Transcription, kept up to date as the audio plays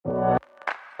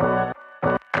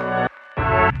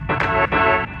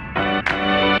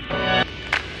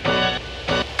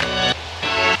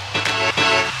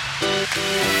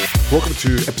Welcome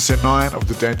to episode 9 of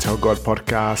the Don't Tell God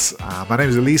podcast. My name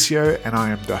is Alicio and I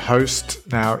am the host.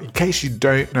 Now, in case you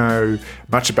don't know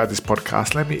much about this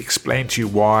podcast, let me explain to you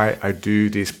why I do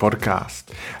this podcast.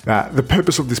 The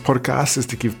purpose of this podcast is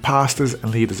to give pastors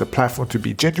and leaders a platform to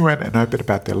be genuine and open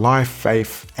about their life,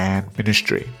 faith, and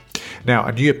ministry. Now,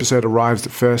 a new episode arrives the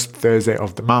first Thursday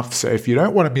of the month, so if you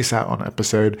don't want to miss out on an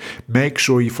episode, make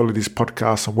sure you follow this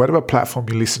podcast on whatever platform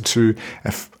you listen to,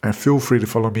 and feel free to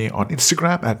follow me on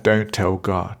Instagram at Don't Tell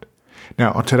God.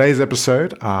 Now, on today's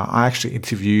episode, I actually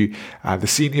interview the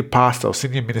senior pastor or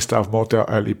senior minister of Mortdale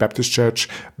Early Baptist Church,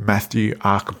 Matthew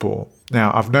Archibald.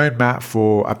 Now, I've known Matt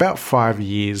for about 5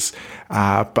 years,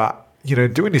 but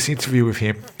doing this interview with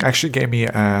him actually gave me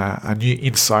a new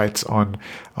insight on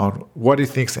what he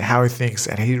thinks and how he thinks,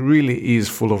 and he really is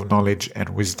full of knowledge and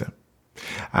wisdom.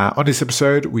 On this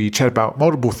episode, we chat about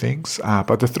multiple things,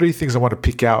 but the 3 things I want to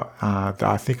pick out that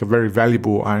I think are very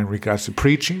valuable are in regards to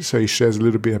preaching. So he shares a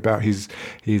little bit about his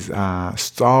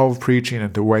style of preaching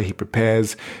and the way he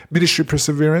prepares, ministry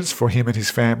perseverance for him and his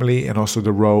family, and also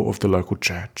the role of the local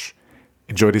church.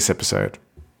 Enjoy this episode.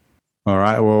 All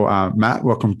right. Well, Matt,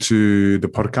 welcome to the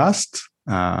podcast.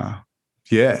 I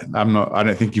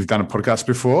don't think you've done a podcast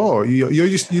before. You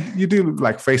do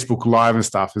like Facebook Live and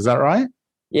stuff. Is that right?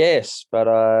 Yes, but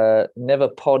I never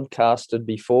podcasted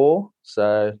before,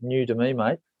 so new to me,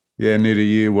 mate. Yeah, new to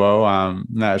you. Well,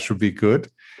 it should be good.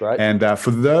 Great. And for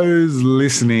those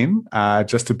listening,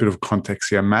 just a bit of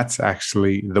context here. Matt's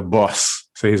actually the boss.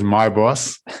 So he's my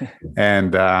boss,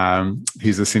 and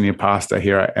he's a senior pastor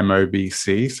here at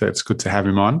MOBC. So it's good to have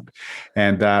him on.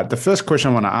 And the first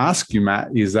question I want to ask you, Matt,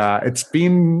 is it's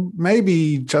been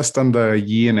maybe just under a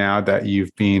year now that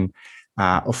you've been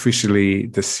officially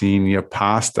the senior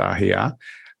pastor here.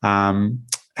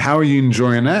 How are you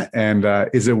enjoying it? And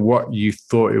is it what you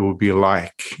thought it would be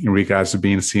like in regards to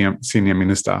being senior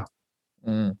minister?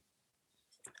 The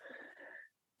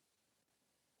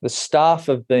staff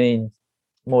have been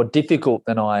more difficult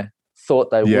than I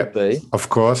thought they would be. Of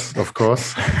course.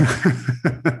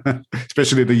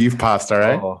 Especially the youth pastor,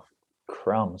 right? Oh,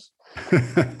 crumbs.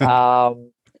 I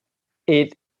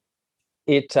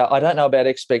don't know about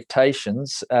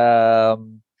expectations, but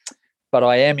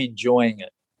I am enjoying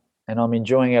it, and I'm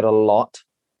enjoying it a lot,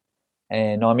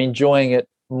 and I'm enjoying it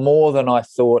more than I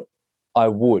thought I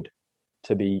would,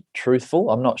 to be truthful.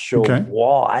 I'm not sure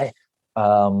why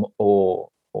or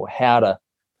how to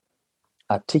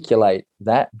articulate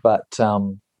that, but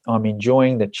I'm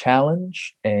enjoying the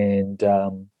challenge and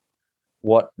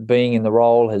what being in the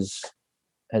role has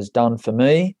done for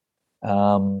me,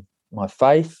 my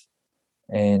faith,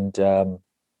 and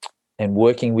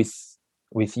working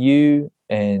with you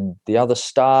and the other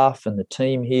staff and the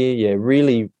team here. Yeah,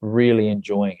 really, really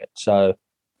enjoying it. So,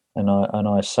 and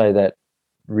I say that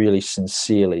really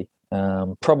sincerely.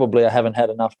 Probably I haven't had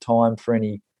enough time for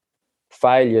any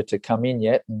failure to come in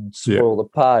yet and spoil the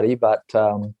party, but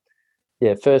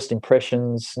first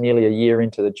impressions nearly a year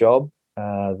into the job,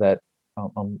 that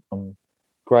I'm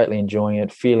greatly enjoying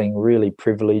it, feeling really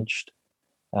privileged,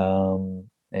 and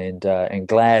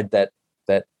glad that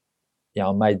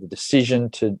I made the decision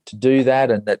to do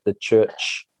that, and that the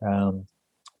church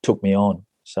took me on.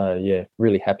 So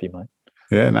really happy, mate.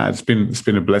 Yeah, no, it's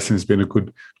been a blessing. It's been a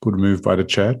good move by the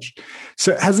church.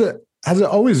 So has it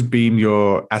always been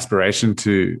your aspiration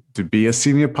to be a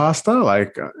senior pastor?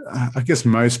 Like, I guess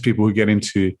most people who get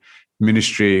into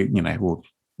ministry, will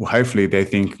hopefully they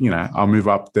think, I'll move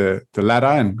up the ladder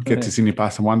and get to senior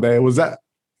pastor one day. Was that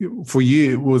for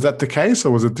you? Was that the case,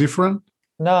 or was it different?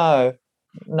 No.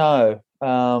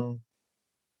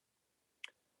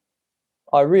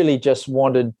 I really just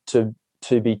wanted to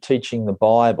be teaching the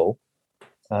Bible,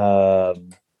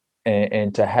 and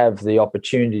to have the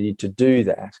opportunity to do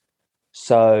that.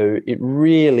 So it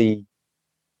really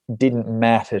didn't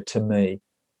matter to me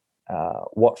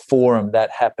what forum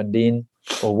that happened in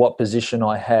or what position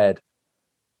I had,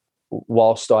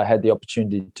 whilst I had the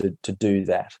opportunity to do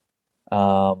that.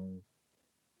 And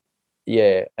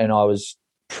I was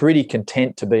pretty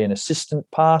content to be an assistant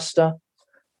pastor,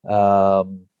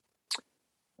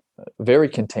 very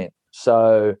content.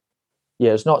 So,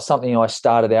 it's not something I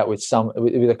started out with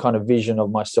a kind of vision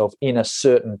of myself in a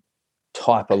certain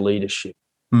type of leadership.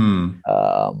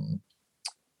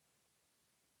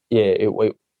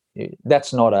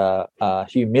 That's not a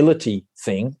humility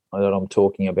thing that I'm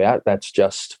talking about. That's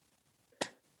just,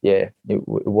 it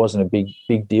wasn't a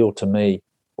big deal to me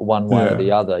one way or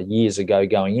the other years ago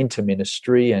going into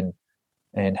ministry, and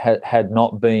had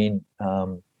not been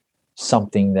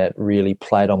something that really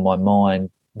played on my mind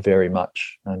very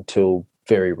much until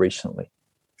very recently.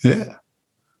 Yeah.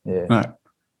 Yeah.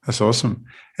 That's awesome.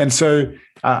 And so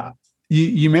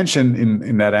you mentioned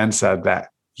in that answer that,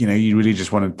 you really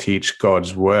just want to teach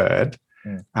God's word.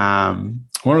 One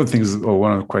of the things, or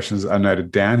one of the questions I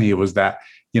noted down here was that,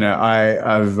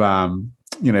 I've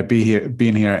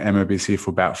been here at MOBC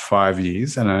for about 5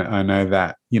 years, and I know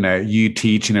that, you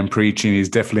teaching and preaching is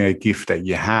definitely a gift that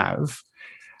you have.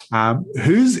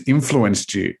 Who's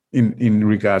influenced you in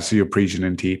regards to your preaching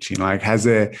and teaching? Like, has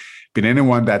there been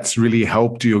anyone that's really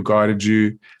helped you or guided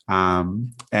you?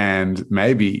 And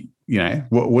maybe,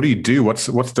 what do you do? What's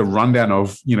the rundown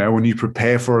of, when you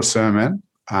prepare for a sermon?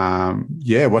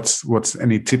 What's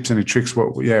any tips, any tricks?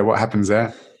 What happens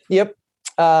there? Yep.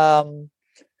 The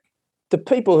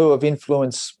people who have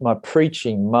influenced my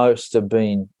preaching most have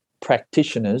been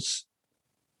practitioners,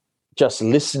 just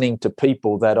listening to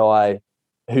people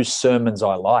whose sermons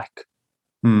I like,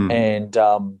 and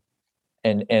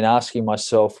asking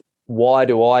myself, why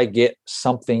do I get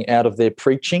something out of their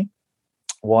preaching?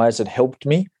 Why has it helped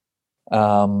me?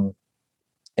 And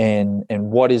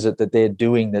what is it that they're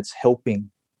doing that's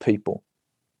helping people?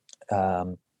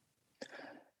 My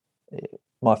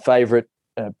favourite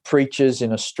preachers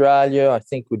in Australia, I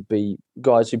think, would be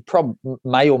guys who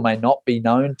may or may not be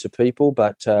known to people,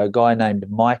 but a guy named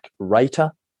Mike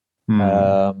Rater.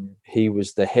 He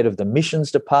was the head of the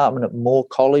missions department at Moore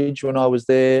College when I was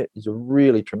there. He's a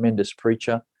really tremendous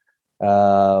preacher,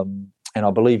 and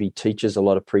I believe he teaches a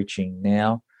lot of preaching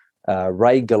now.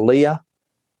 Ray Galea,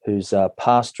 who's a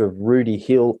pastor of Rudy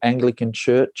Hill Anglican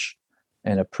Church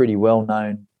and a pretty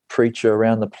well-known preacher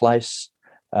around the place.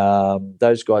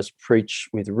 Those guys preach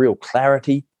with real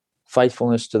clarity,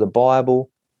 faithfulness to the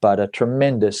Bible, but a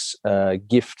tremendous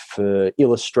gift for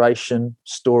illustration,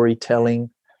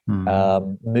 storytelling,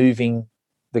 moving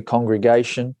the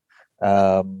congregation.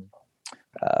 My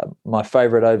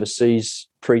favourite overseas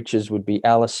preachers would be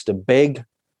Alistair Begg,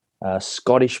 a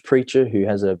Scottish preacher who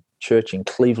has a church in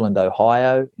Cleveland,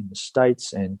 Ohio, in the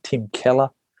States, and Tim Keller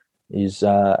is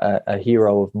a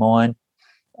hero of mine.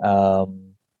 So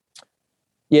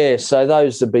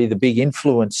those would be the big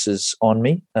influences on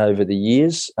me over the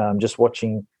years, just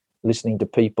listening to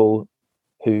people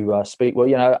who speak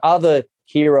well. Other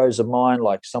heroes of mine,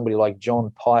 like somebody like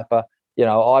John Piper,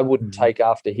 I wouldn't take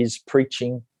after his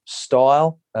preaching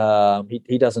style.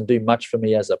 He doesn't do much for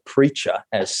me as a preacher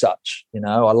as such.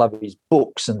 I love his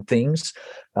books and things,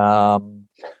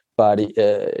 but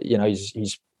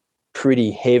he's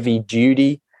pretty heavy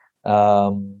duty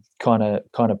kind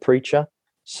of preacher.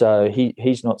 So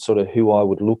he's not sort of who I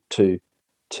would look to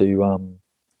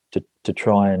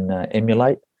try and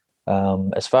emulate.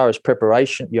 As far as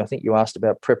preparation, I think you asked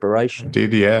about preparation. I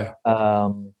did, yeah.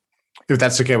 If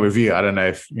that's okay with you, I don't know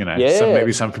if, so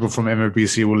maybe some people from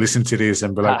MOBC will listen to this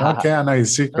and be like, okay, I know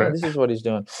his secret. No, this is what he's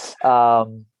doing.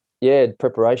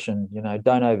 Preparation,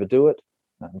 don't overdo it.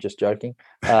 No, I'm just joking.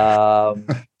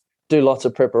 Do lots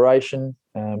of preparation.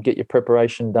 Get your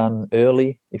preparation done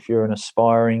early if you're an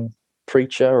aspiring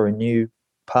preacher or a new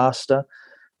pastor.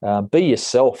 Be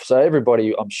yourself. So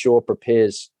everybody, I'm sure,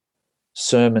 prepares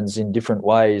sermons in different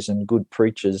ways, and good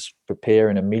preachers prepare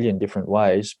in a million different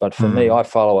ways. But for me, I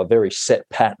follow a very set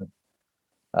pattern.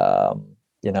 I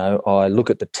look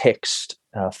at the text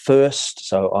first.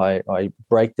 So I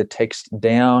break the text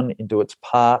down into its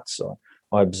parts.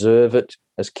 I observe it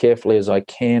as carefully as I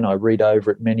can. I read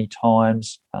over it many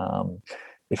times.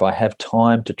 If I have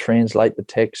time to translate the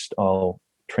text, I'll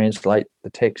translate the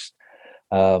text.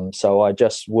 So I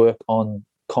just work on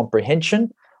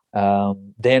comprehension.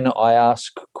 Then I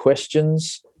ask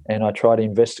questions and I try to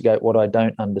investigate what I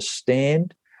don't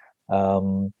understand.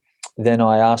 Then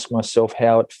I ask myself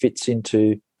how it fits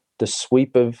into the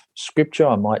sweep of Scripture.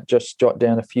 I might just jot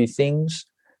down a few things.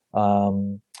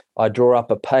 I draw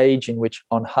up a page in which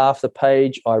on half the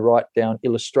page I write down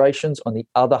illustrations. On the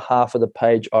other half of the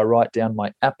page I write down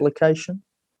my application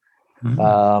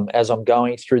as I'm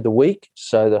going through the week,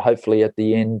 so that hopefully at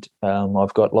the end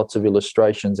I've got lots of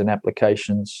illustrations and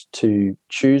applications to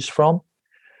choose from.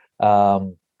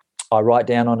 I write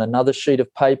down on another sheet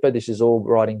of paper. This is all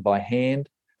writing by hand.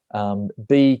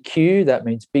 BQ, that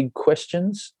means big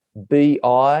questions.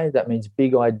 BI, that means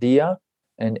big idea.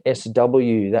 And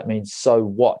SW, that means so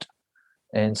what.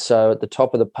 And so at the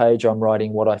top of the page, I'm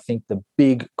writing what I think the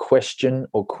big question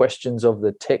or questions of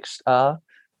the text are,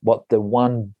 what the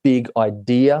one big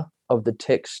idea of the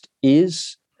text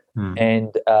is,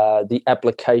 and the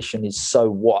application is so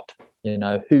what.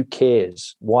 Who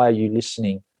cares? Why are you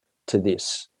listening to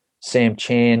this? Sam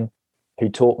Chan, who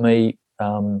taught me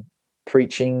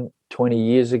preaching 20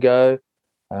 years ago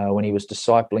when he was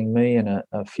discipling me and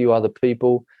a few other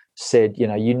people, said,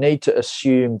 you need to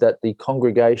assume that the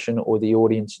congregation or the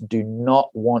audience do not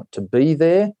want to be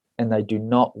there and they do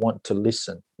not want to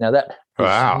listen. Now, that is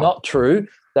not true.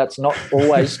 That's not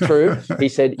always true. He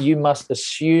said, you must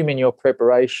assume in your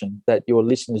preparation that your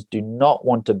listeners do not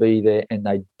want to be there and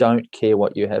they don't care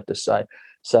what you have to say.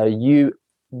 So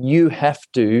you have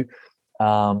to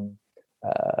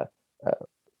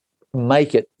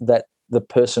make it that the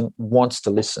person wants to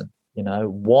listen.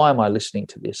 Why am I listening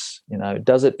to this?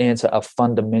 Does it answer a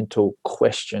fundamental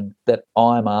question that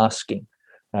I'm asking,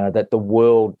 that the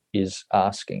world is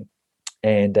asking?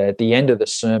 And at the end of the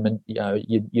sermon,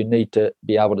 you need to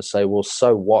be able to say, well,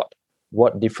 so what?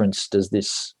 What difference does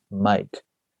this make?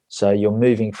 So you're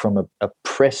moving from a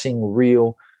pressing,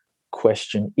 real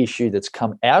question, issue that's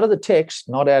come out of the text,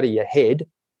 not out of your head,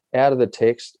 out of the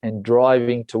text, and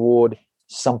driving toward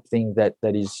something that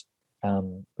is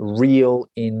real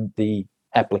in the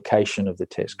application of the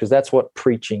text, because that's what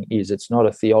preaching is. It's not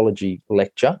a theology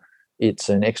lecture. It's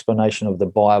an explanation of the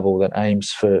Bible that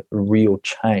aims for real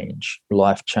change,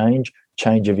 life change,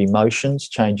 change of emotions,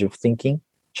 change of thinking,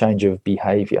 change of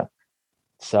behavior.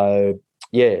 So,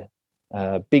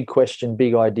 big question,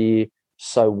 big idea,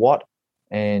 so what?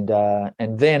 And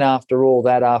then after all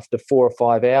that, after 4 or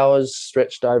 5 hours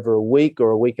stretched over a week or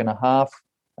a week and a half,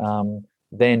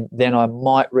 then I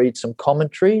might read some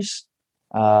commentaries,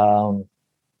 and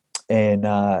then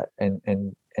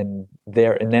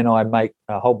I make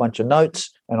a whole bunch of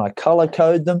notes and I color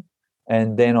code them,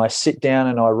 and then I sit down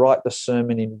and I write the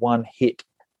sermon in one hit.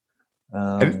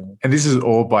 And this is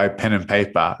all by pen and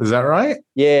paper, is that right?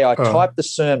 Yeah, I type the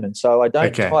sermon, so I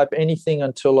don't type anything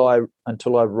until I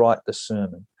write the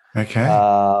sermon. Okay.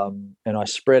 And I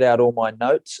spread out all my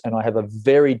notes, and I have a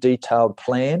very detailed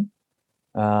plan,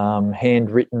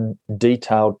 handwritten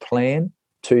detailed plan,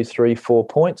 2, 3, 4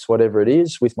 points, whatever it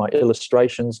is, with my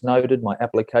illustrations noted, my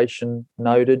application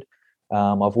noted.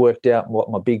 I've worked out what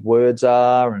my big words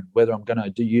are and whether I'm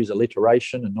going to use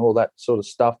alliteration and all that sort of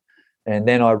stuff. And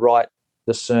then I write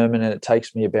the sermon, and it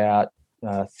takes me about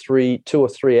 2 or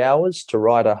 3 hours to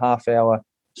write a half-hour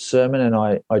sermon, and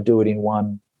I do it in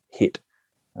one hit,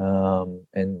 and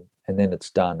then it's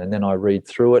done. And then I read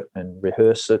through it and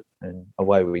rehearse it, and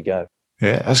away we go.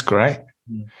 Yeah, that's great.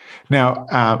 Now,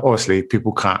 obviously,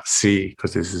 people can't see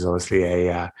because this is obviously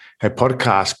a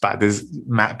podcast, but there's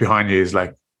Matt behind you is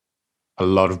like a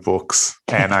lot of books,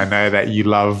 and I know that you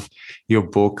love your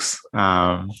books.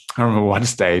 I remember one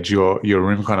stage your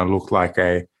room kind of looked like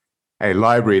a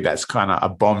library that's kind of a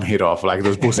bomb hit off, like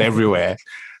there's books everywhere.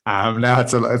 Now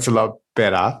it's a lot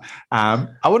better. I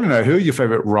want to know, who are your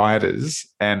favorite writers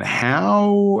and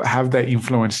how have they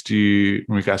influenced you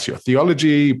in regards to your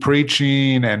theology,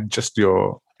 preaching, and just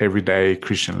your everyday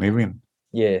Christian living?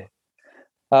 Yeah.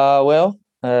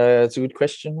 It's a good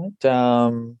question,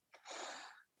 mate.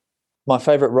 My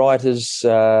favorite writers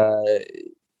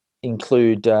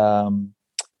include John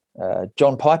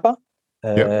Piper.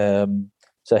 Yep.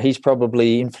 So he's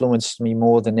probably influenced me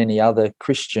more than any other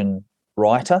Christian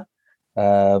writer.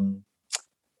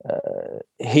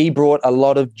 He brought a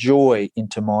lot of joy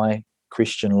into my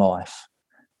Christian life.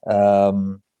 I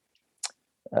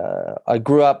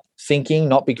grew up thinking,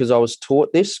 not because I was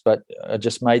taught this, but I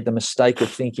just made the mistake of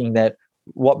thinking that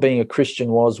what being a Christian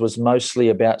was mostly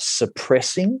about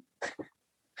suppressing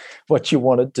what you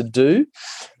wanted to do.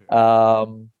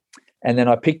 And then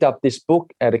I picked up this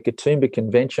book at a Katoomba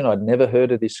convention. I'd never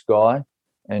heard of this guy,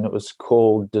 and it was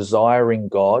called Desiring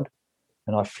God.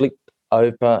 And I flicked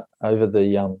over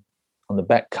the on the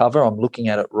back cover. I'm looking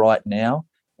at it right now,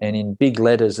 and in big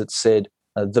letters it said,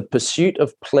 "The pursuit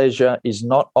of pleasure is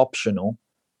not optional;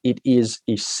 it is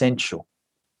essential."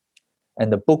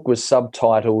 And the book was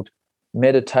subtitled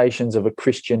 "Meditations of a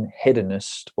Christian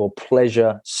Hedonist or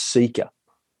Pleasure Seeker."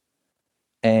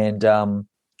 And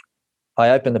I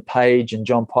opened the page, and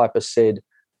John Piper said,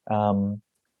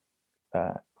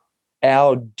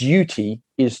 our duty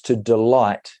is to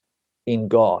delight in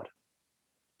God,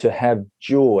 to have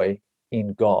joy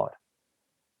in God.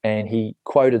 And he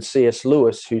quoted C.S.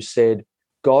 Lewis, who said,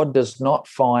 God does not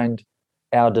find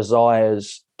our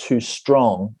desires too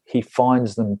strong, he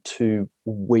finds them too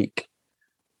weak.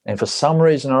 And for some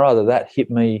reason or other, that hit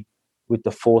me with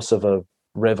the force of a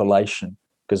revelation,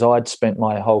 because I'd spent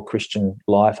my whole Christian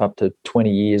life, up to 20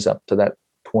 years up to that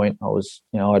point. I was,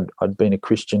 I'd been a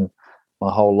Christian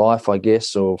my whole life, I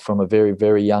guess, or from a very,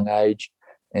 very young age.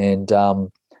 And,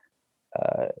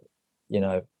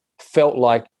 felt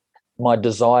like my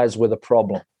desires were the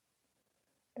problem.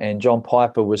 And John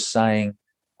Piper was saying,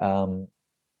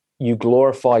 you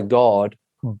glorify God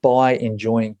by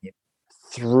enjoying him,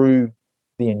 through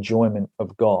the enjoyment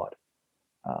of God.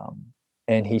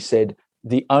 And he said,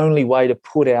 the only way to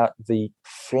put out the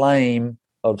flame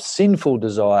of sinful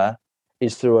desire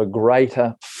is through a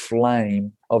greater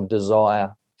flame of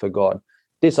desire for God.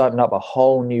 This opened up a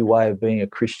whole new way of being a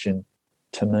Christian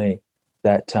to me,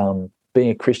 that being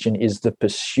a Christian is the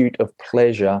pursuit of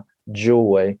pleasure,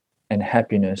 joy, and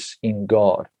happiness in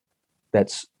God.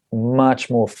 That's much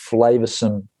more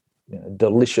flavoursome,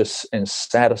 delicious, and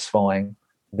satisfying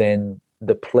than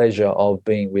the pleasure of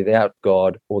being without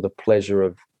God or the pleasure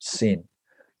of sin.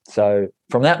 So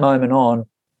from that moment on,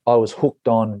 I was hooked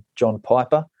on John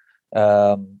Piper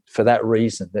for that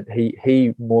reason, that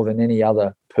he more than any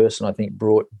other person, I think,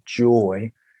 brought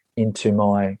joy into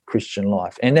my Christian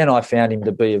life. And then I found him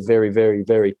to be a very, very,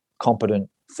 very competent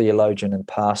theologian and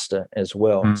pastor as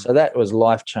well. So that was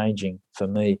life-changing for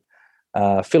me.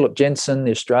 Philip Jensen,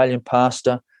 the Australian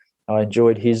pastor, I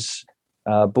enjoyed his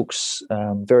books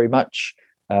very much.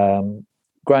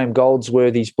 Graham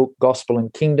Goldsworthy's book, Gospel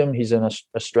and Kingdom, he's an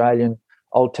Australian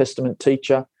Old Testament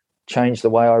teacher, changed the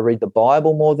way I read the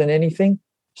Bible more than anything.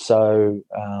 So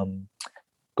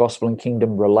Gospel and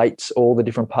Kingdom relates all the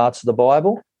different parts of the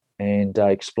Bible and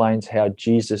explains how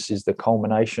Jesus is the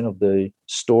culmination of the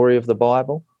story of the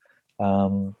Bible.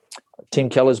 Tim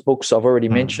Keller's books I've already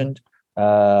mentioned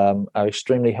are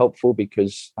extremely helpful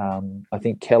because I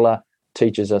think Keller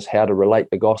teaches us how to relate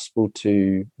the gospel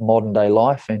to modern day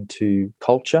life and to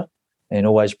culture, and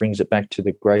always brings it back to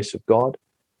the grace of God.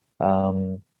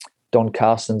 Don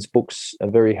Carson's books are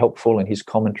very helpful, and his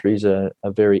commentaries are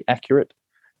very accurate.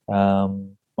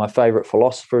 My favourite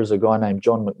philosopher is a guy named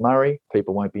John McMurray.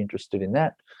 People won't be interested in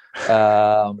that.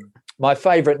 My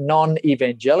favourite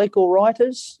non-evangelical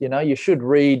writers, you should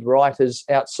read writers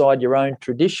outside your own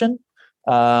tradition.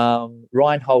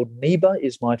 Reinhold Niebuhr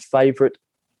is my favourite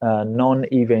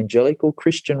non-evangelical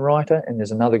Christian writer, and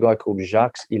there's another guy called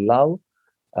Jacques Ellul.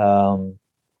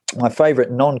 My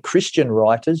favourite non-Christian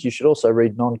writers, you should also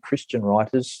read non-Christian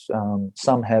writers.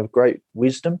 Some have great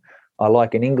wisdom. I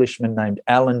like an Englishman named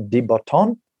Alain de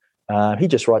Botton. He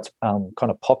just writes kind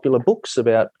of popular books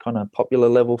about kind of popular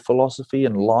level philosophy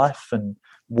and life and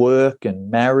work and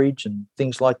marriage and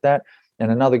things like that.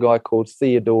 And another guy called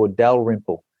Theodore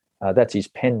Dalrymple. That's his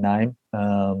pen name.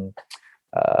 I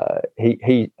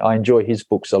enjoy his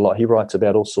books a lot. He writes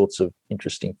about all sorts of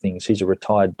interesting things. He's a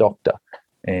retired doctor,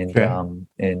 and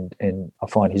I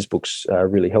find his books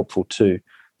really helpful too.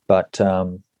 But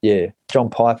John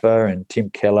Piper and Tim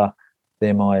Keller,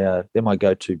 they're my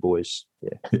go-to boys.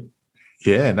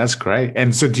 Yeah, that's great.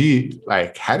 And so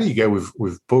how do you go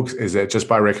with books? Is it just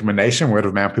by recommendation, word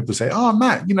of mouth? People say, oh,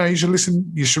 Matt, you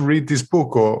should read this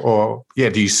book, or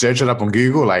do you search it up on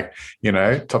Google,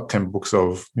 top 10 books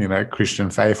of,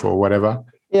 Christian faith or whatever?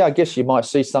 Yeah, I guess you might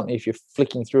see something if you're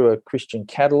flicking through a Christian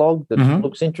catalog that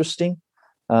looks interesting.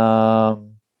 But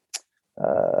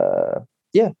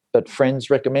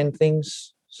friends recommend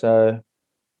things. So,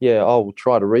 I will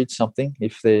try to read something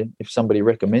if somebody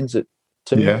recommends it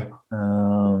to me.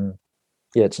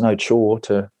 It's no chore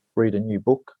to read a new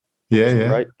book.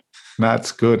 Great.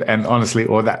 That's good. And honestly,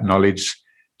 all that knowledge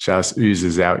just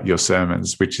oozes out your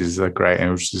sermons, which is great,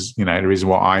 and which is the reason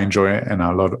why I enjoy it, and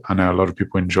I know a lot of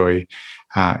people enjoy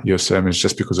your sermons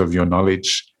just because of your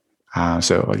knowledge.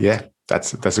 That's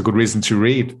a good reason to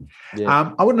read.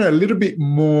 I want to know a little bit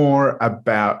more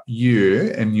about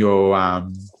you and your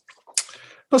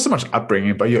not so much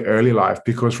upbringing, but your early life,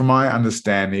 because from my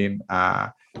understanding,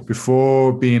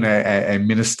 before being a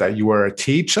minister, you were a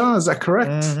teacher. Is that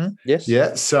correct? Mm-hmm. Yes.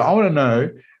 Yeah. So I want to know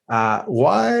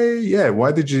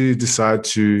why did you decide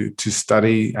to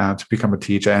study to become a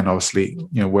teacher, and obviously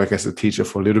work as a teacher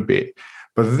for a little bit,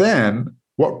 but then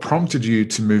what prompted you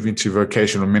to move into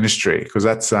vocational ministry? Because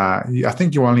that's I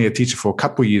think you were only a teacher for a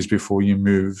couple of years before you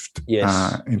moved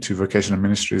into vocational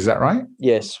ministry. Is that right?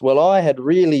 Yes. Well, I had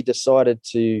really decided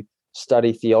to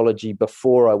study theology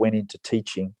before I went into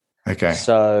teaching. Okay.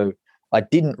 So I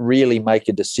didn't really make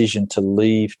a decision to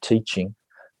leave teaching.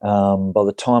 By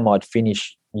the time I'd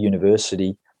finished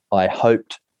university, I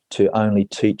hoped to only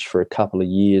teach for a couple of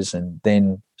years and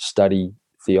then study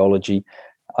theology.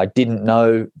 I didn't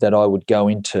know that I would go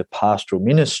into pastoral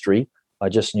ministry. I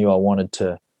just knew I wanted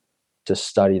to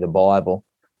study the Bible,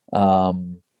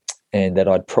 and that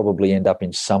I'd probably end up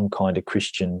in some kind of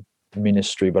Christian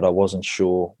ministry, but I wasn't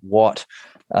sure what.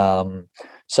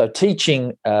 So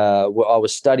teaching, I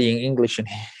was studying English and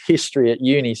history at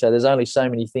uni, so there's only so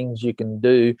many things you can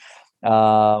do.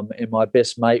 And my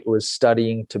best mate was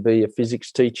studying to be a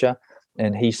physics teacher,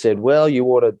 and he said, well, you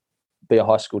ought to be a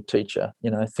high school teacher,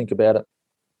 think about it.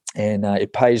 And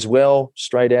it pays well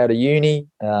straight out of uni.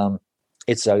 You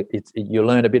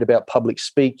learn a bit about public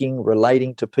speaking,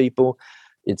 relating to people.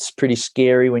 It's pretty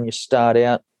scary when you start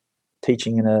out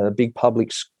teaching in a big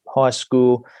public high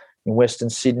school in Western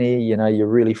Sydney. You're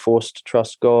really forced to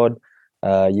trust God.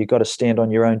 You've got to stand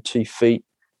on your own 2 feet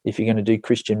if you're going to do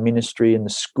Christian ministry in the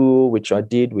school, which I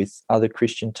did with other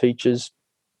Christian teachers.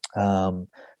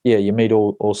 You meet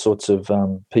all sorts of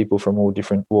people from all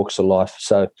different walks of life.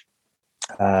 So,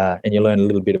 and you learn a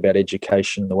little bit about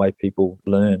education, the way people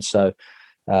learn. So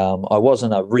I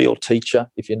wasn't a real teacher,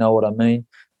 if you know what I mean.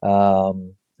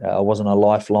 I wasn't a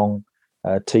lifelong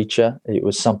teacher. It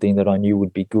was something that I knew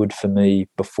would be good for me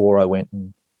before I went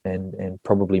and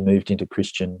probably moved into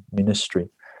Christian ministry.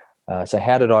 So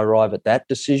how did I arrive at that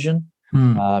decision?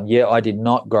 I did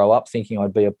not grow up thinking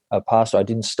I'd be a pastor. I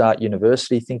didn't start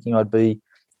university thinking I'd be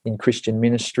in Christian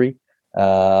ministry.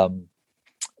 I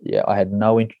had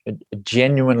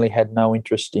genuinely had no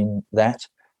interest in that.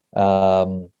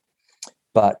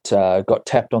 But got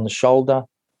tapped on the shoulder,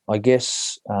 I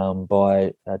guess,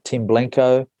 by Tim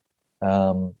Blanco,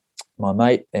 my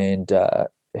mate, and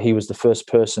he was the first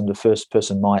person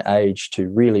my age to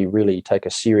really, really take a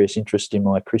serious interest in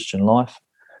my Christian life.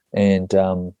 And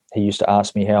he used to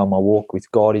ask me how my walk with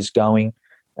God is going,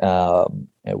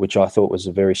 which I thought was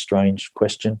a very strange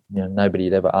question. Nobody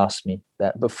had ever asked me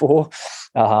that before.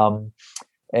 But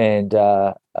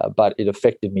it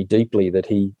affected me deeply that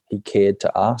he cared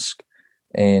to ask.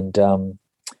 And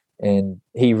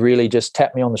he really just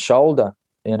tapped me on the shoulder.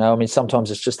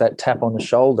 Sometimes it's just that tap on the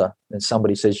shoulder and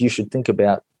somebody says, you should think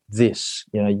about this.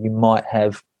 You might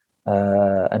have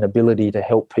an ability to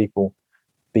help people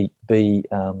be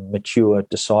mature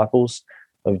disciples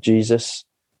of Jesus.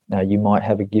 Now, you might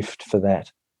have a gift for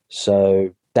that.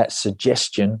 So that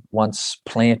suggestion, once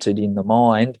planted in the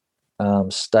mind,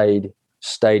 stayed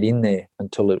in there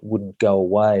until it wouldn't go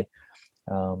away.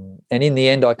 And in the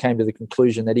end, I came to the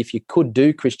conclusion that if you could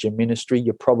do Christian ministry,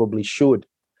 you probably should.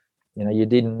 You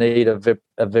didn't need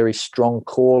a very strong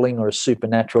calling or a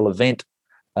supernatural event.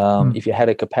 If you had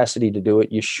a capacity to do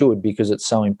it, you should, because it's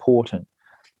so important.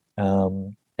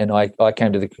 And I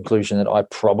came to the conclusion that I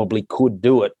probably could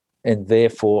do it, and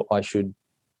therefore I should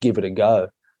give it a go.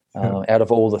 Out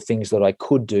of all the things that I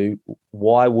could do,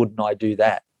 why wouldn't I do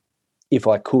that if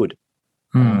I could?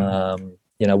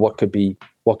 What could be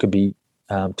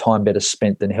time better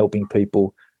spent than helping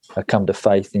people come to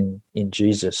faith in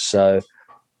Jesus? So,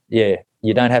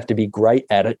 you don't have to be great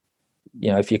at it.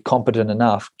 If you're competent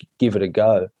enough, give it a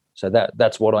go. So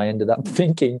that's what I ended up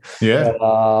thinking.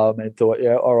 And thought,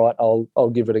 all right, I'll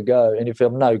give it a go. And if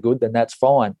I'm no good, then that's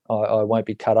fine. I won't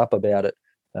be cut up about it.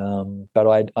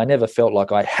 But I never felt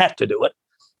like I had to do it,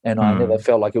 and I never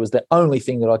felt like it was the only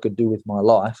thing that I could do with my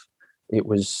life. It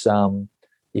was,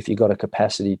 if you got a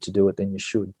capacity to do it, then you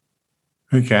should.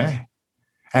 Okay.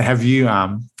 And have you,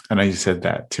 I know you said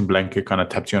that Tim Blanco kind of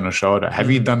tapped you on the shoulder. Have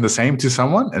you done the same to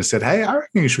someone and said, hey, I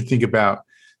reckon you should think about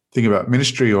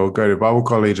ministry, or go to Bible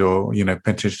college, or,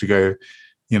 potentially go,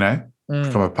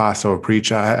 become a pastor or a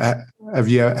preacher? Have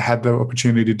you had the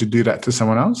opportunity to do that to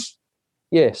someone else?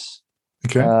 Yes.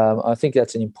 Okay. I think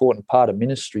that's an important part of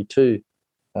ministry too,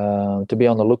 to be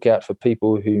on the lookout for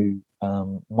people who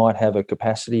might have a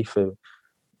capacity for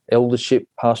eldership,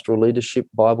 pastoral leadership,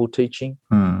 Bible teaching,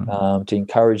 to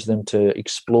encourage them to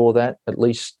explore that, at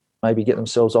least maybe get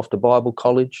themselves off to Bible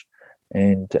college,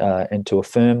 and to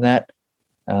affirm that.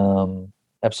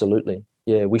 Absolutely.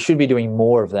 Yeah, we should be doing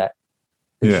more of that.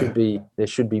 There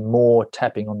should be more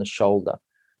tapping on the shoulder,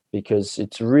 because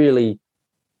it's really,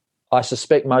 I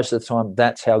suspect most of the time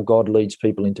that's how God leads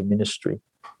people into ministry,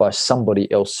 by somebody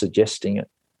else suggesting it.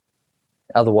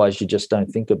 Otherwise, you just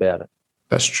don't think about it.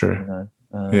 That's true.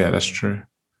 That's true.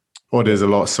 Or there's a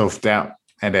lot of self-doubt.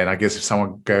 And then I guess if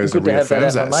someone goes and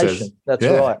reaffirms that, says,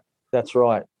 That's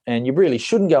right. And you really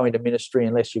shouldn't go into ministry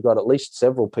unless you've got at least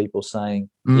several people saying,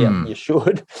 yeah, you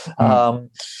should. But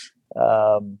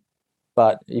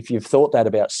if you've thought that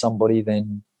about somebody,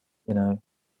 then,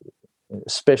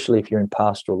 especially if you're in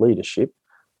pastoral leadership,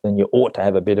 then you ought to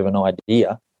have a bit of an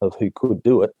idea of who could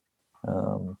do it.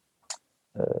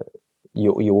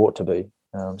 You ought to be.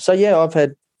 I've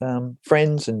had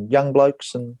friends and young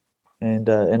blokes and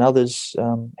others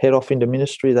head off into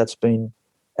ministry. That's been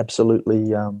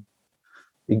absolutely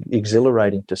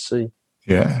exhilarating to see.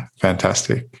 Yeah,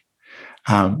 fantastic.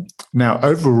 Now,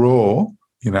 overall,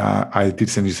 I did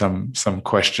send you some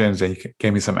questions, and you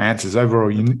gave me some answers. Overall,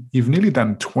 you've nearly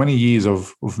done 20 years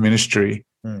of ministry,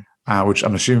 which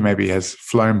I'm assuming maybe has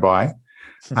flown by.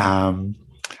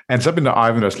 And something that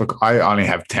I've noticed, look, I only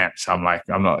have 10, so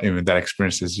I'm not even that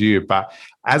experienced as you. But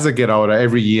as I get older,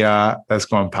 every year that's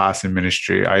gone past in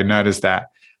ministry, I noticed that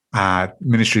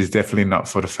Ministry is definitely not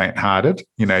for the faint-hearted.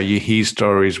 You hear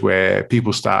stories where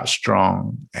people start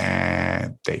strong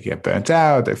and they get burnt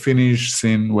out, they finish,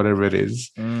 sin, whatever it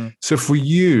is. So for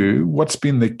you, what's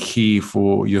been the key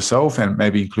for yourself and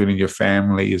maybe including your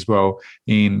family as well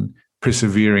in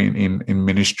persevering in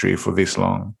ministry for this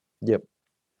long? Yep.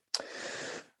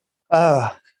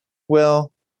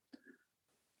 Well,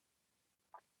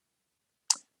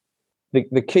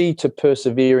 the key to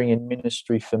persevering in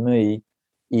ministry for me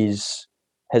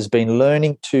has been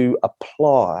learning to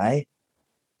apply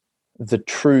the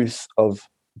truth of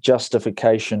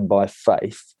justification by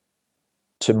faith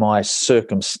to my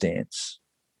circumstance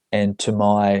and to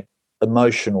my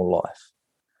emotional life.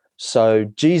 So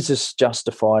Jesus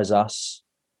justifies us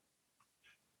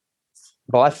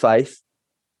by faith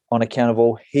on account of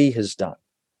all he has done.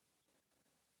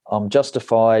 I'm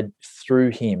justified through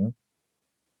him.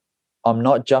 I'm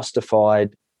not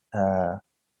justified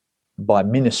by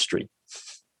ministry.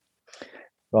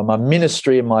 Well, my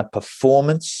ministry and my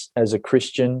performance as a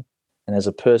Christian and as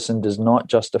a person does not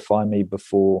justify me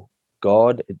before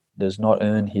God. It does not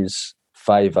earn his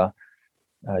favor.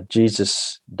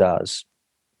 Jesus does.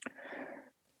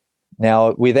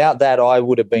 Now, without that, I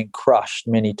would have been crushed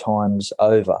many times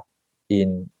over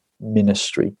in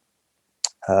ministry.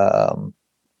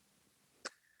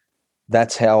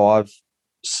 That's how I've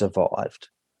survived.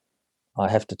 I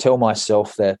have to tell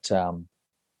myself that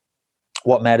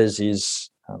what matters is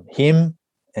him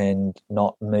and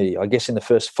not me. I guess in the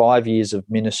first 5 years of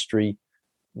ministry,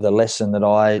 the lesson that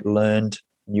I learned,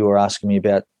 you were asking me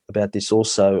about this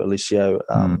also, Alicio,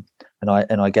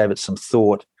 and I gave it some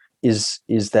thought, is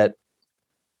that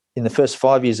in the first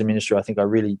 5 years of ministry, I think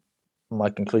my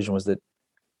conclusion was that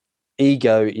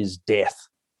ego is death.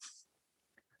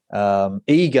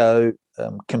 Ego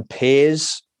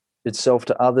compares itself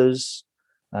to others.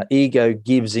 Ego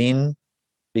gives in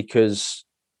because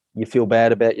you feel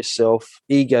bad about yourself.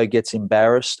 Ego gets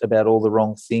embarrassed about all the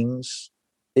wrong things.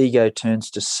 Ego turns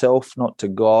to self, not to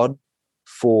God,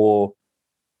 for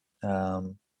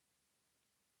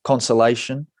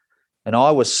consolation. And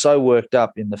I was so worked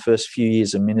up in the first few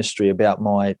years of ministry about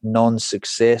my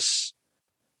non-success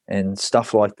and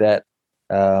stuff like that.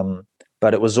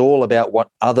 But it was all about what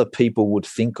other people would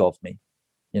think of me,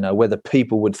 whether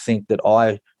people would think that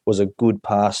I was a good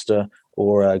pastor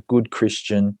or a good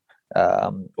Christian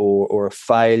or a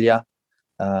failure.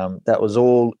 That was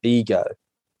all ego.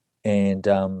 And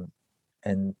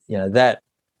that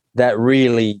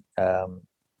really,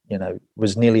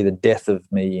 was nearly the death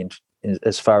of me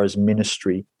as far as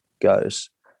ministry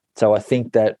goes. So I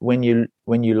think that when you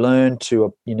learn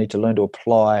you need to learn to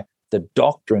apply the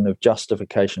doctrine of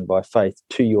justification by faith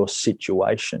to your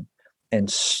situation and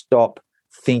stop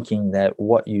thinking that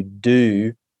what you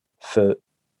do for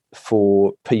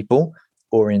people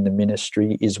or in the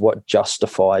ministry is what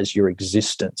justifies your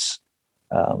existence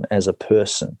as a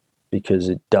person, because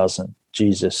it doesn't.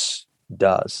 Jesus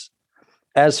does.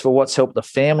 As for what's helped the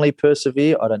family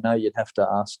persevere, I don't know. You'd have to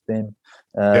ask them.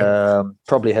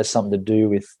 Probably has something to do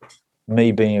with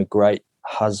me being a great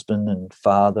husband and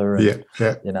father. And,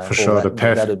 for sure.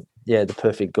 The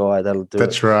perfect guy. That'll do.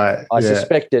 That's right. I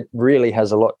suspect it really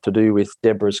has a lot to do with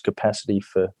Deborah's capacity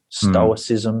for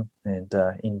stoicism and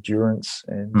endurance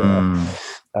and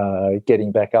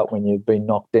getting back up when you've been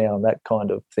knocked down, that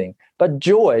kind of thing. But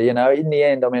joy, in the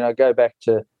end, I go back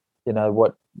to,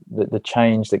 what the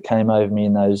change that came over me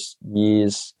in those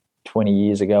years, 20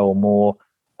 years ago or more,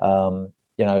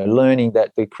 learning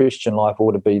that the Christian life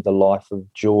ought to be the life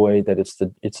of joy, that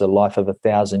it's a life of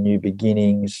 1,000 new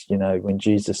beginnings. When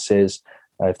Jesus says,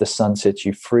 if the Son sets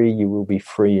you free, you will be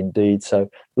free indeed. So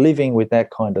living with that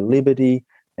kind of liberty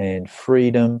and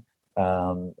freedom,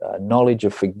 knowledge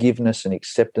of forgiveness and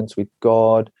acceptance with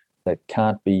God that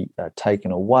can't be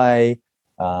taken away.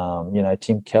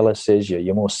 Tim Keller says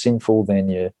you're more sinful than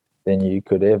you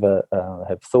could ever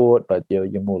have thought, but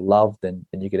you're more loved than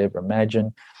you could ever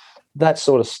imagine. That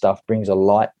sort of stuff brings a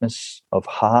lightness of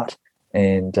heart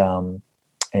and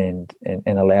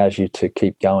allows you to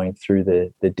keep going through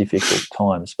the difficult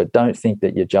times. But don't think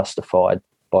that you're justified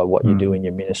by what you do in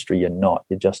your ministry. You're not.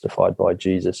 You're justified by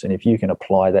Jesus. And if you can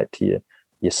apply that to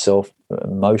yourself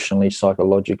emotionally,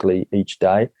 psychologically each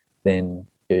day, then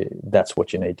that's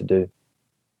what you need to do.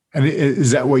 And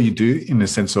is that what you do in the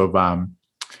sense of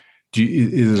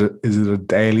is it a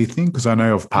daily thing? Because I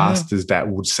know of pastors that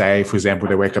would say, for example,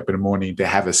 they wake up in the morning, they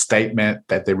have a statement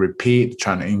that they repeat,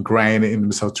 trying to ingrain it in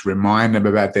themselves to remind them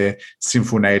about their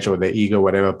sinful nature or their ego,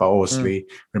 whatever, but obviously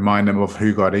remind them of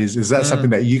who God is. Is that something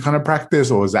that you kind of practice,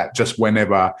 or is that just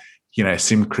whenever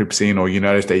sim creeps in, or you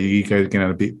notice that your ego is getting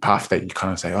a bit puffed, that you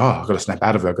kind of say, oh, I've got to snap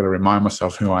out of it. I've got to remind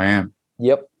myself who I am.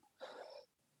 Yep.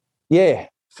 Yeah.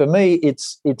 For me,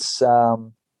 it's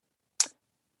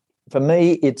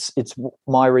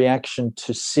my reaction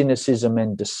to cynicism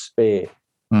and despair.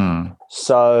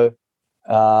 So,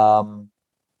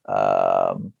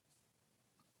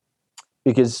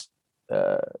 because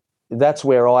that's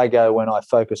where I go when I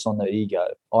focus on the ego.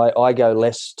 I go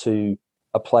less to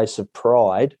a place of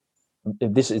pride.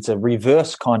 It's a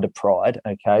reverse kind of pride,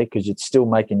 okay, because it's still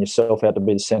making yourself out to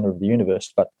be the center of the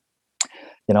universe. But,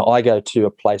 I go to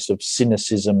a place of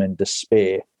cynicism and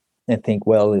despair and think,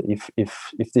 well, if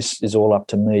this is all up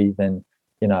to me, then,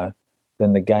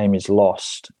 then the game is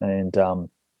lost, and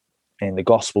the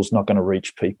gospel's not going to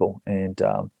reach people, and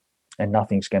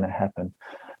nothing's going to happen.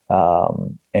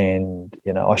 And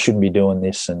I shouldn't be doing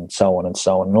this, and so on, and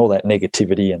all that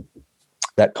negativity and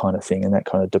that kind of thing, and that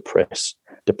kind of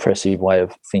depressive way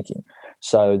of thinking.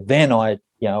 So then I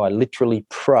literally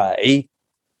pray,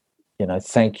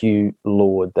 thank you,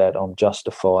 Lord, that I'm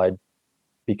justified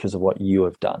because of what you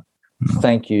have done.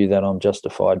 Thank you that I'm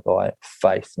justified by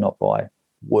faith, not by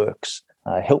works.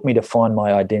 Help me to find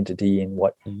my identity in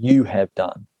what you have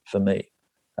done for me,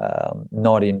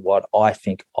 not in what I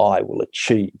think I will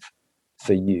achieve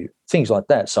for you. Things like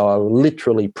that. So I will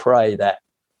literally pray that,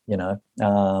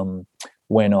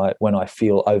 when I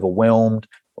feel overwhelmed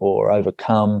or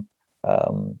overcome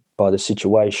by the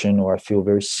situation, or I feel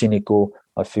very cynical,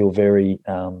 I feel very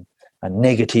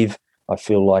negative, I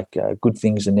feel like good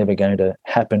things are never going to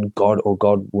happen, God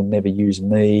will never use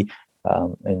me,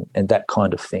 and that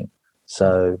kind of thing.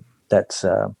 So that's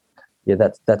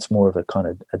more of a kind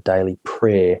of a daily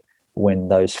prayer when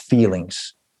those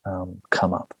feelings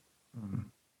come up.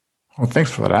 Well,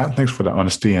 thanks for that. Thanks for the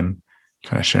honesty and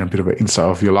kind of sharing a bit of an insight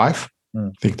of your life.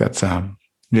 I think that's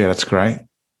that's great.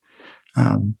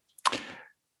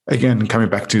 Again, coming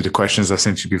back to the questions I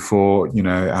sent you before,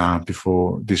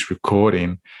 before this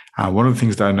recording, one of the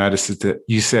things that I noticed is that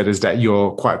you said is that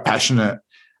you're quite passionate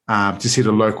to see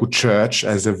the local church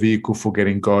as a vehicle for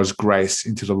getting God's grace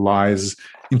into the lives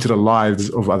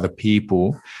of other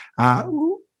people.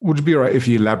 Would it be all right if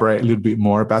you elaborate a little bit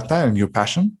more about that and your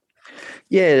passion?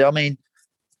 Yeah, I mean,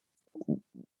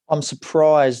 I'm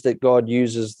surprised that God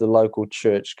uses the local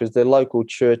church, because the local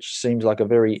church seems like a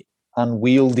very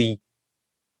unwieldy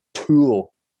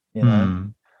tool.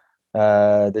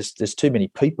 There's too many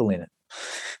people in it.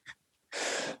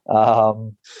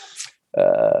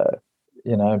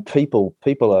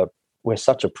 We're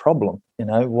such a problem.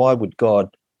 Why would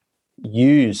God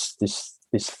use this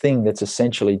thing that's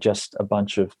essentially just a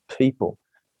bunch of people,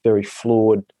 very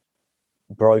flawed,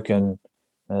 broken,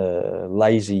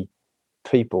 lazy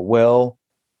people? Well,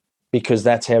 because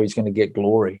that's how he's going to get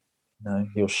glory.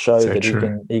 He'll show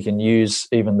that he can use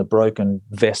even the broken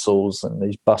vessels and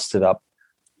these busted up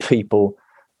people,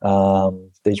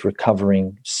 these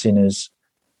recovering sinners,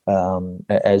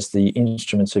 as the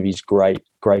instruments of his great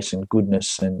grace and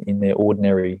goodness and in their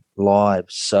ordinary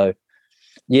lives. So,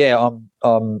 yeah,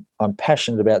 I'm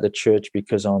passionate about the church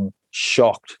because I'm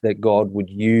shocked that God would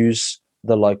use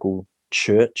the local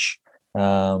church.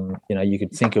 You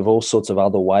could think of all sorts of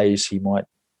other ways he might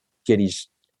get his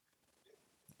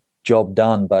job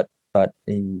done, but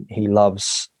he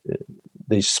loves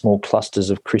these small clusters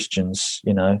of Christians,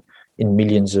 in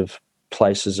millions of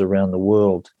places around the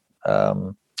world.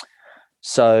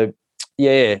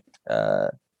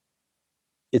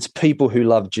 It's people who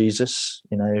love Jesus,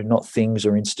 not things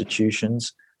or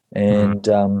institutions, and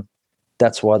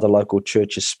that's why the local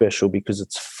church is special, because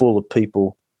it's full of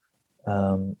people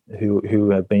who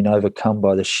have been overcome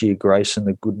by the sheer grace and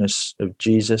the goodness of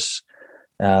Jesus.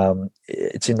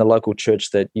 It's in the local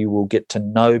church that you will get to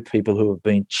know people who have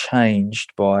been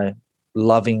changed by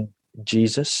loving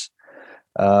Jesus.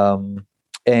 And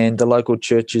the local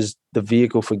church is the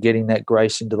vehicle for getting that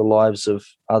grace into the lives of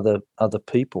other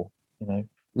people.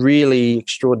 Really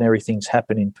extraordinary things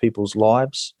happen in people's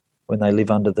lives when they live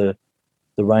under the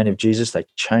reign of Jesus. They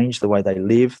change the way they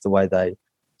live, the way they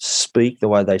speak, the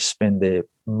way they spend their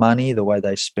money, the way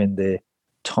they spend their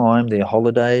time, their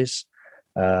holidays.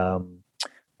 They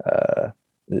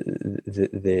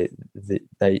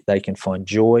can find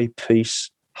joy, peace,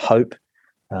 hope.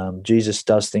 Jesus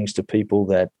does things to people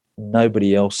that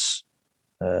nobody else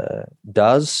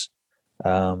does,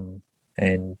 and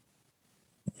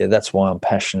that's why I'm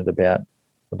passionate about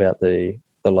the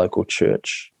local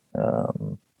church.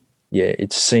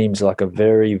 It seems like a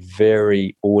very,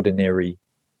 very ordinary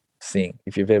thing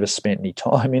if you've ever spent any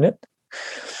time in it,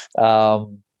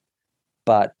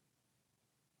 but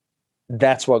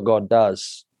that's what God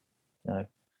does.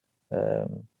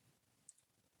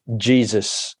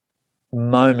 Jesus'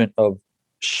 moment of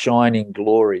shining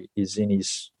glory is in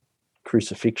his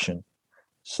crucifixion.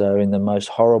 So in the most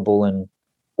horrible and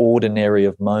ordinary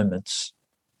of moments,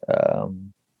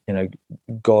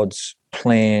 God's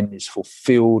plan is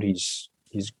fulfilled. His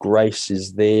grace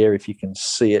is there, if you can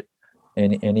see it,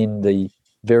 and in the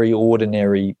very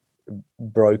ordinary,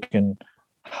 broken,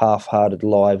 half-hearted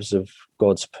lives of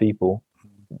God's people,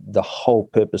 the whole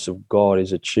purpose of God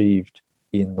is achieved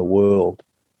in the world.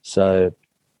 So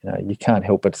you can't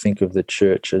help but think of the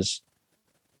church as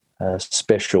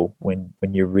special when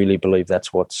you really believe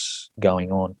that's what's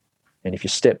going on. And if you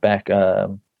step back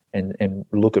and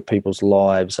look at people's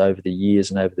lives over the years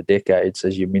and over the decades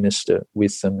as you minister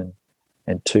with them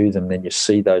and to them, then you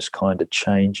see those kind of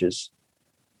changes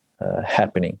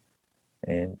happening.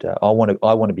 And I want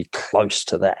to be close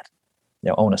to that.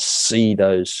 I want to see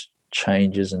those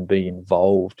changes and be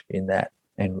involved in that,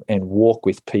 and walk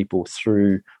with people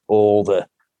through all the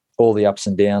ups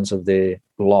and downs of their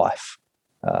life.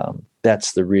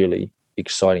 That's the really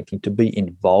exciting thing, to be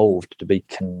involved, to be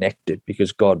connected,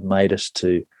 because God made us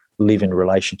to live in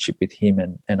relationship with him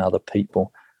and other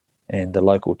people. And the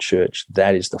local church,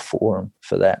 that is the forum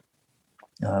for that.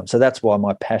 So that's why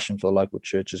my passion for the local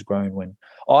church has grown. When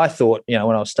I thought, when I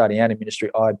was starting out in ministry,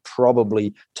 I'd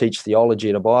probably teach theology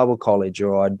at a Bible college,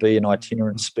 or I'd be an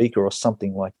itinerant speaker or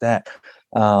something like that.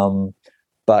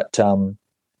 But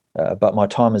my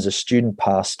time as a student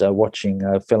pastor, watching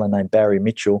a fellow named Barry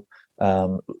Mitchell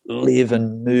live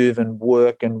and move and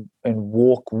work and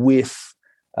walk with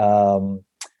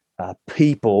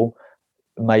people,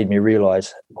 made me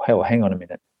realize, hell, hang on a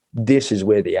minute, this is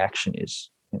where the action is.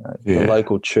 The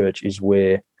local church is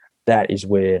where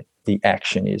the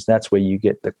action is. That's where you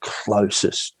get the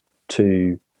closest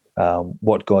to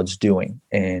what God's doing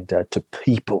and to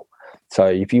people. So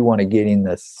if you want to get in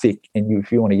the thick, and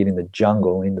if you want to get in the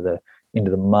jungle, into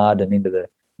the mud and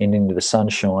into the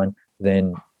sunshine,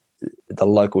 then the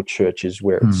local church is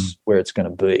where it's going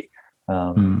to be.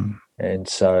 And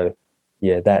so,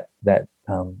 that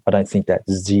I don't think that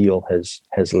zeal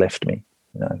has left me,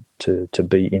 to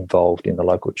be involved in the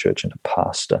local church and to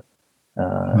pastor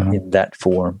in that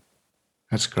forum.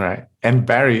 That's great. And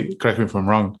Barry, correct me if I'm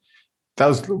wrong, that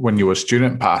was when you were a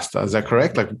student pastor, is that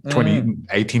correct? Like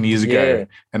 18 years ago. Yeah.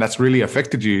 And that's really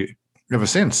affected you ever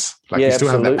since. Like you still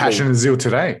absolutely. have that passion and zeal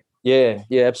today. Yeah,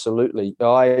 absolutely.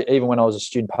 Even when I was a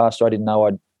student pastor, I didn't know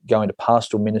I'd go into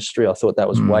pastoral ministry. I thought that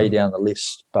was way down the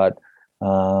list. But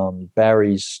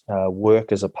Barry's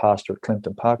work as a pastor at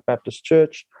Clinton Park Baptist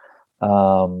Church,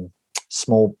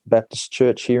 small Baptist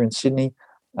church here in Sydney,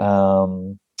 I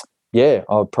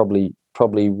would probably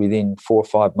within 4 or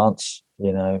 5 months,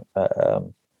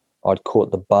 I'd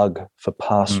caught the bug for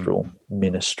pastoral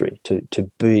ministry,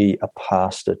 to be a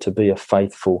pastor, to be a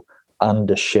faithful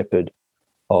under shepherd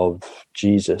of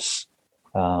Jesus.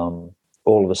 All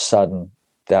of a sudden,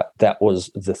 that was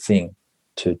the thing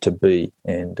to be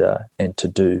and to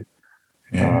do.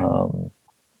 Yeah.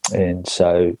 And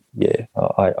so,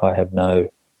 I have no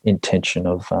intention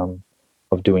of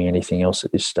doing anything else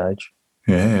at this stage.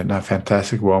 Yeah, no,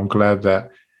 fantastic. Well, I'm glad that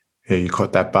you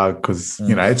caught that bug, because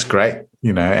it's great,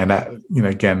 and that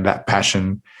again, that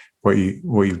passion, what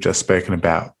you've just spoken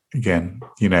about, again,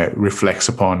 reflects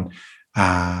upon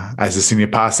as a senior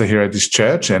pastor here at this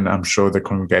church, and I'm sure the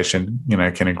congregation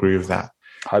can agree with that.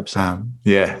 Hope so.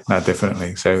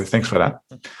 Definitely. So thanks for that.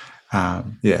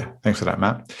 Thanks for that,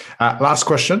 Matt. Last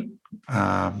question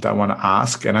that I want to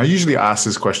ask, and I usually ask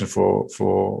this question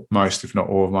for most, if not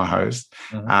all, of my hosts.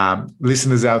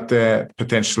 Listeners out there,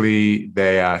 potentially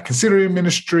they are considering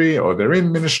ministry or they're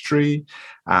in ministry.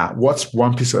 What's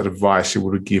one piece of advice you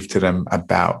would give to them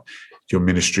about your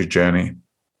ministry journey?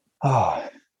 Oh,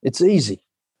 it's easy.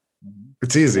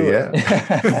 It's easy,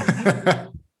 yeah.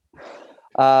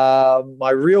 My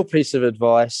real piece of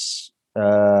advice,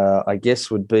 I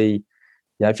guess, would be,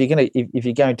 if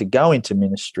you're going to go into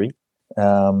ministry,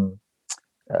 or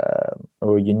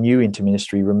you're new into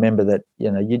ministry, remember that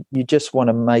you just want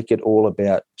to make it all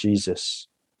about Jesus.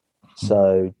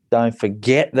 So don't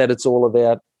forget that it's all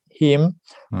about him,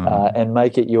 and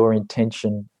make it your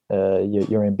intention,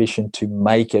 your ambition, to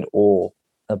make it all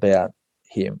about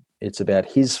him. It's about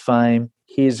his fame,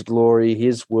 his glory,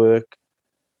 his work.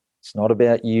 It's not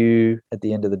about you at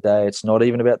the end of the day. It's not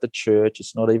even about the church.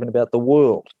 It's not even about the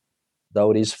world,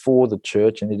 though it is for the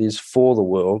church and it is for the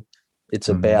world. It's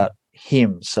about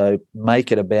him. So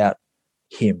make it about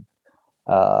him.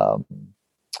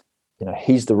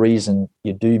 He's the reason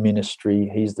you do ministry.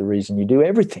 He's the reason you do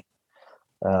everything.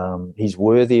 He's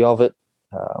worthy of it.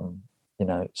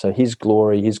 So his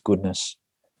glory, his goodness.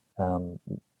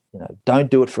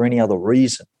 Don't do it for any other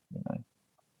reason.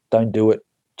 Don't do it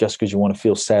just because you want to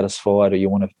feel satisfied or you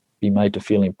want to be made to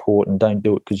feel important. Don't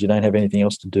do it because you don't have anything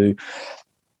else to do.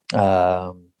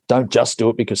 Don't just do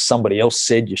it because somebody else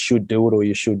said you should do it or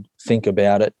you should think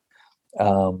about it.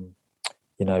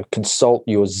 Consult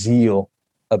your zeal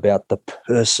about the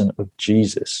person of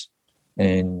Jesus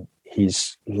and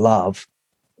his love,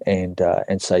 and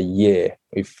say, yeah,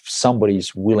 if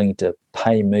somebody's willing to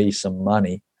pay me some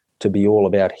money to be all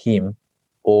about him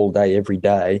all day, every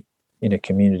day in a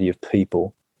community of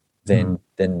people, then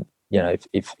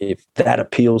if that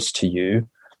appeals to you,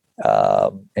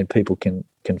 and people can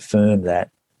confirm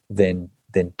that, then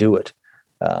do it.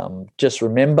 Just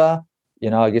remember,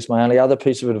 I guess my only other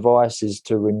piece of advice is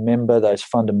to remember those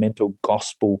fundamental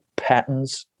gospel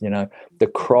patterns. The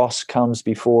cross comes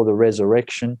before the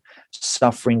resurrection.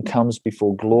 Suffering comes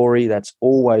before glory. That's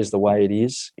always the way it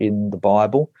is in the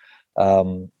Bible.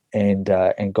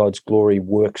 And God's glory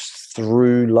works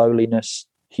through lowliness,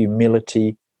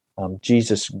 humility.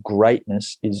 Jesus'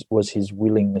 greatness was his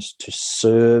willingness to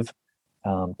serve,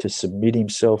 to submit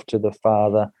himself to the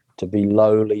Father, to be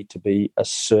lowly, to be a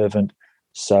servant.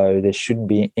 So there shouldn't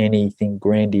be anything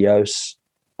grandiose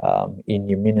in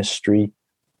your ministry.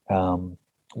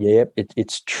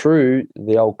 It's true,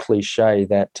 the old cliche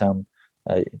that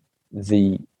I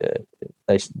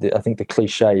think the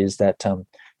cliche is that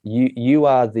you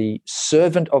are the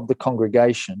servant of the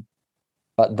congregation,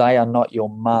 but they are not your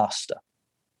master.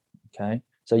 Okay,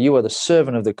 so you are the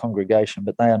servant of the congregation,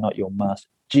 but they are not your master.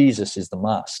 Jesus is the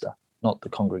master, not the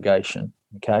congregation.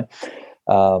 Okay.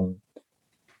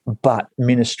 But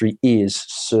ministry is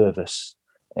service.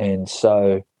 And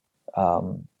so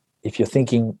if you're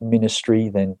thinking ministry,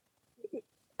 then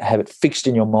have it fixed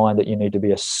in your mind that you need to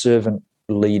be a servant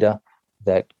leader,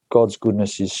 that God's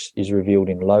goodness is revealed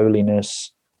in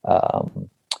lowliness.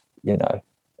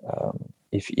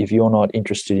 If you're not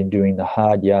interested in doing the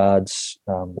hard yards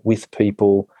with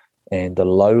people and the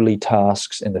lowly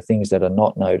tasks and the things that are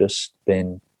not noticed,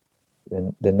 then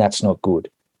that's not good.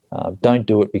 Don't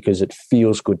do it because it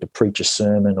feels good to preach a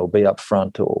sermon or be up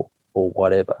front or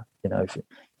whatever.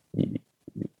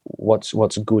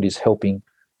 What's good is helping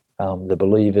the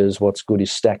believers. What's good is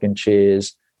stacking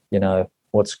chairs.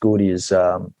 What's good is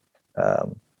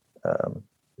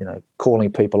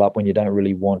calling people up when you don't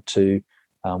really want to.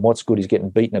 What's good is getting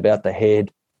beaten about the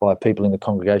head by people in the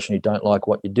congregation who don't like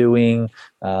what you're doing,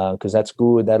 because that's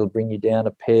good. That'll bring you down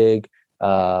a peg.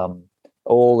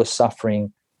 All the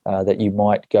suffering that you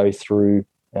might go through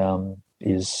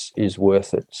is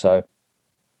worth it. So,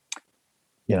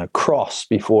 cross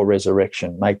before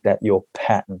resurrection. Make that your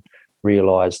pattern.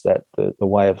 Realize that the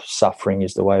way of suffering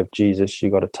is the way of Jesus.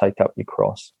 You've got to take up your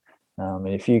cross. And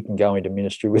if you can go into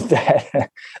ministry with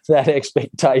that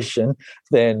expectation,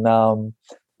 then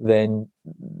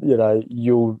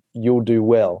you'll do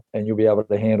well, and you'll be able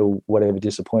to handle whatever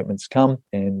disappointments come.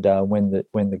 And when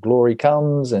the glory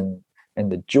comes and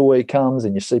the joy comes,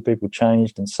 and you see people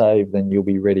changed and saved, then you'll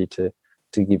be ready to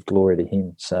give glory to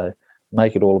him. So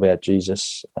make it all about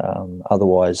Jesus.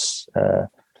 Otherwise,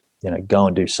 go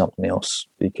and do something else,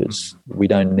 because we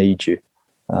don't need you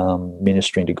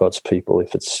ministering to God's people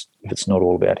if it's not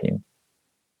all about him.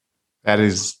 That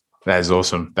is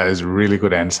awesome. That is a really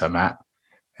good answer, Matt.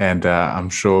 And I'm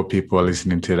sure people are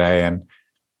listening today, and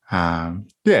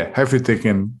hopefully they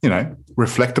can,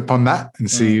 reflect upon that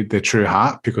and see their true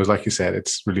heart, because like you said,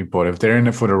 it's really important. If they're in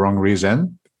it for the wrong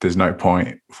reason, there's no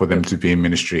point for them to be in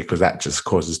ministry, because that just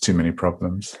causes too many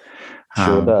problems.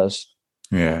 Sure does.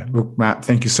 Yeah. Look, Matt,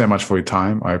 thank you so much for your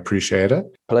time. I appreciate it.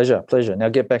 Pleasure. Now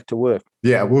get back to work.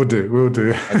 Yeah, we'll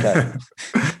do. Okay.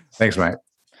 Thanks, mate.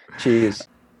 Cheers.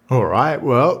 All right.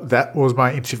 Well, that was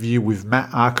my interview with Matt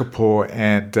Arkapaw,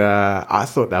 and I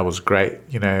thought that was great.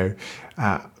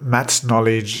 Matt's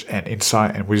knowledge and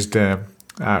insight and wisdom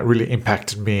really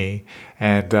impacted me.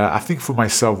 And I think for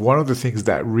myself, one of the things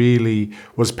that really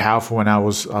was powerful when I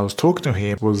was talking to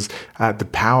him was the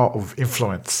power of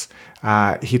influence.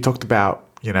 He talked about,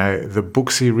 the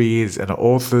books he reads and the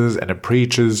authors and the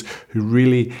preachers who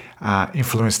really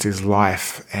influenced his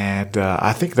life. And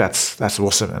I think that's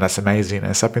awesome and that's amazing.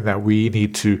 And something that we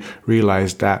need to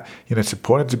realize that, it's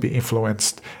important to be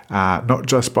influenced, not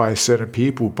just by certain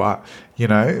people, but,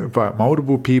 by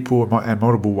multiple people and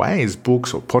multiple ways,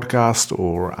 books or podcasts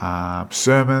or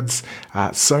sermons.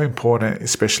 So important,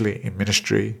 especially in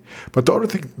ministry. But the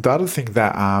other thing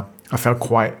that I found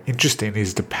quite interesting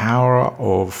is the power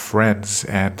of friends.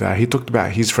 And he talked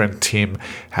about his friend Tim,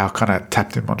 how kind of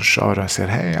tapped him on the shoulder and said,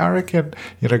 hey, I reckon,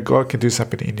 God can do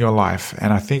something in your life.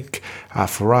 And I think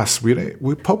for us,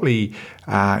 we probably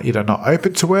either not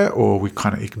open to it or we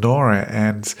kind of ignore it.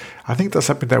 And I think that's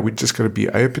something that we just got to be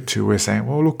open to. We're saying,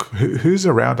 well, look, who's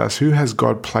around us? Who has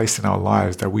God placed in our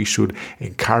lives that we should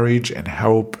encourage and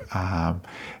help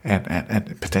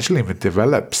and potentially even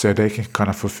develop so they can kind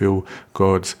of fulfill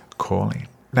God's calling.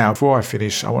 Now, before I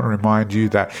finish, I want to remind you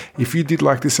that if you did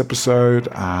like this episode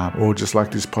or just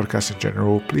like this podcast in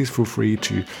general, please feel free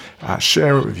to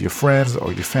share it with your friends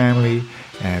or your family.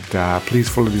 And please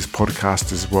follow this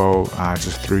podcast as well,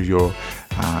 just through your,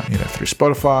 through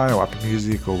Spotify or Apple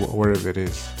Music or wherever it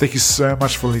is. Thank you so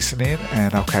much for listening,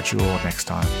 and I'll catch you all next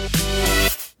time.